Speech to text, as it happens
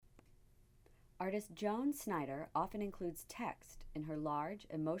Artist Joan Snyder often includes text in her large,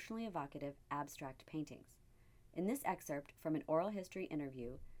 emotionally evocative, abstract paintings. In this excerpt from an oral history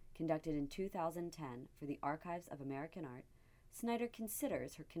interview conducted in 2010 for the Archives of American Art, Snyder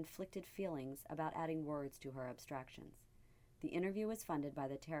considers her conflicted feelings about adding words to her abstractions. The interview was funded by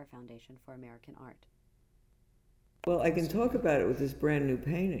the Terra Foundation for American Art. Well, I can talk about it with this brand new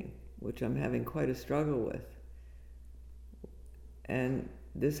painting, which I'm having quite a struggle with. And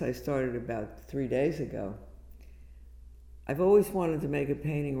this I started about 3 days ago. I've always wanted to make a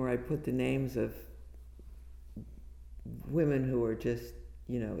painting where I put the names of women who are just,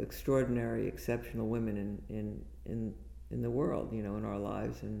 extraordinary, exceptional women in the world, in our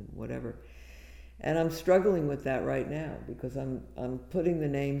lives and whatever. And I'm struggling with that right now because I'm putting the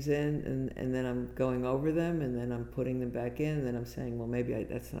names in and then I'm going over them and then I'm putting them back in and then I'm saying, well, maybe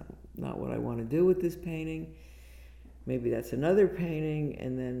that's not what I want to do with this painting. Maybe that's another painting,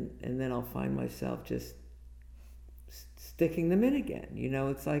 and then I'll find myself just sticking them in again.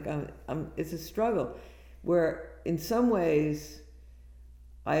 It's like it's a struggle where in some ways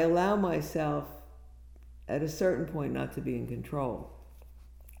I allow myself at a certain point not to be in control.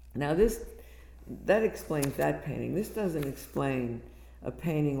 Now that explains that painting. This doesn't explain a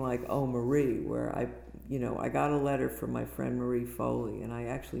painting like Oh Marie, where I got a letter from my friend Marie Foley, and I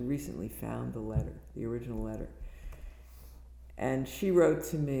actually recently found the original letter. And she wrote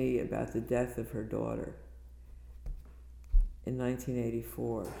to me about the death of her daughter in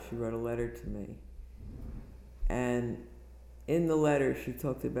 1984. She wrote a letter to me. And in the letter, she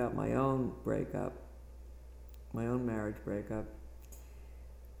talked about my own breakup, my own marriage breakup.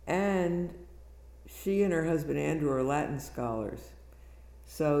 And she and her husband Andrew are Latin scholars.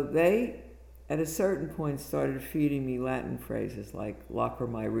 So they, at a certain point, started feeding me Latin phrases like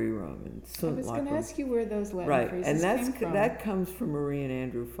lacrimae rerum and sunt I was going to ask you where those Latin phrases came from. And that comes from Marie and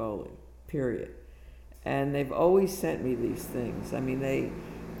Andrew Foley, period. And they've always sent me these things. I mean,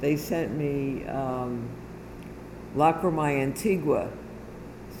 they sent me lacrimae antigua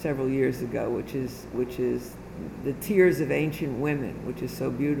several years ago, which is the tears of ancient women, which is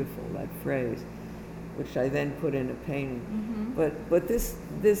so beautiful, that phrase, which I then put in a painting. Mm-hmm. But this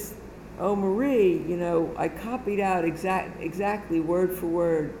Oh Marie, I copied out exactly word for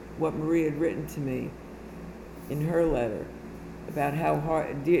word what Marie had written to me in her letter about how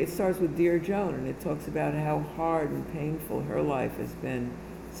hard, it starts with Dear Joan, and it talks about how hard and painful her life has been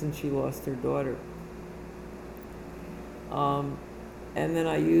since she lost her daughter. And then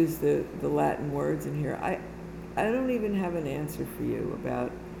I use the Latin words in here. I don't even have an answer for you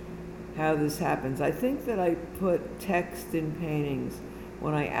about how this happens. I think that I put text in paintings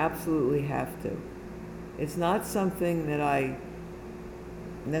when I absolutely have to. It's not something that I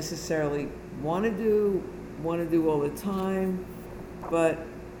necessarily want to do all the time, but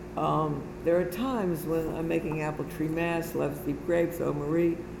there are times when I'm making Apple Tree Mass, Love's Deep Grapes, Oh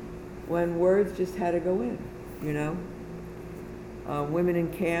Marie, when words just had to go in, Women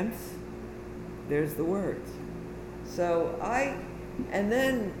in Camps, there's the words. So and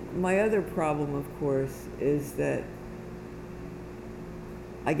then my other problem, of course, is that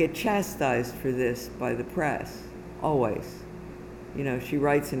I get chastised for this by the press, always. She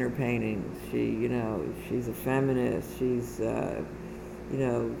writes in her paintings, she's a feminist, she's,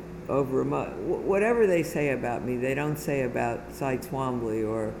 whatever they say about me, they don't say about Cy Twombly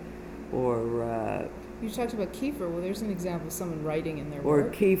or you talked about Kiefer. Well, there's an example of someone writing in their work. Or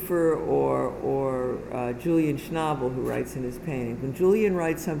Kiefer or Julian Schnabel, who writes in his paintings. When Julian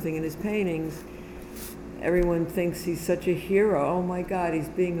writes something in his paintings, everyone thinks he's such a hero. Oh my God, he's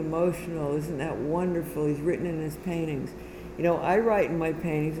being emotional. Isn't that wonderful? He's written in his paintings. I write in my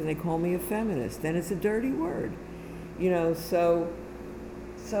paintings and they call me a feminist. And it's a dirty word. So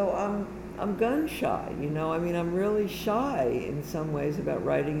I'm gun shy, I'm really shy in some ways about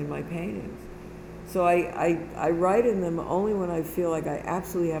writing in my paintings. So I write in them only when I feel like I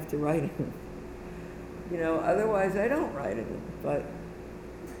absolutely have to write in them. Otherwise I don't write in them. But,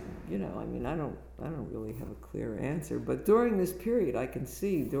 I don't really have a clear answer. But during this period, I can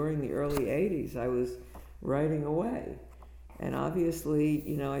see during the early 80s, I was writing away. And obviously,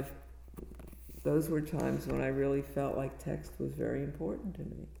 those were times when I really felt like text was very important to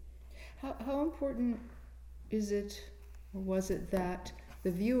me. How important is it, or was it, that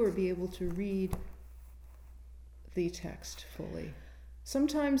the viewer be able to read the text fully?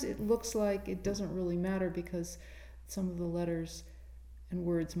 Sometimes it looks like it doesn't really matter because some of the letters and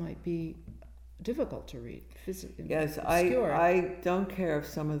words might be difficult to read. Yes, I don't care if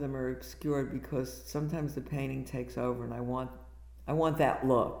some of them are obscured because sometimes the painting takes over and I want that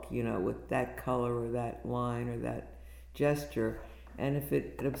look, with that color or that line or that gesture. And if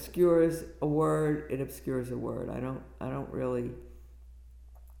it obscures a word, it obscures a word. I don't really.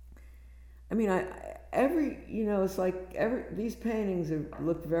 I mean, it's like these paintings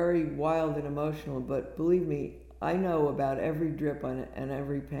look very wild and emotional, but believe me, I know about every drip on it and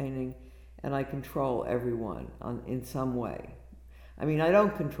every painting, and I control everyone in some way. I mean, I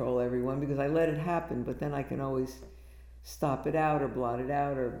don't control everyone because I let it happen, but then I can always stop it out or blot it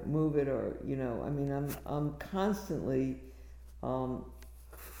out or move it, or I mean, I'm constantly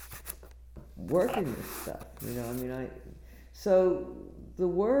working with stuff. I mean, so the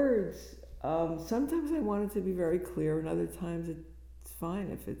words. Sometimes I want it to be very clear, and other times it's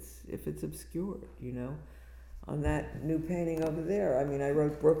fine if it's obscured. On that new painting over there, I mean, I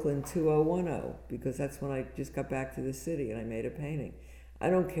wrote Brooklyn 2010 because that's when I just got back to the city and I made a painting. I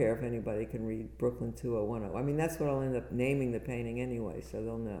don't care if anybody can read Brooklyn 2010. I mean, that's what I'll end up naming the painting anyway, so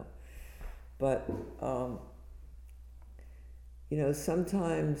they'll know. But,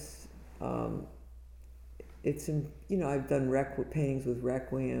 sometimes it's I've done paintings with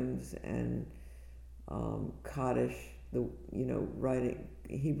requiems and Kaddish, writing,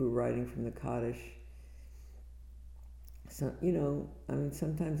 Hebrew writing from the Kaddish. So, I mean,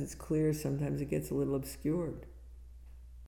 sometimes it's clear, sometimes it gets a little obscured.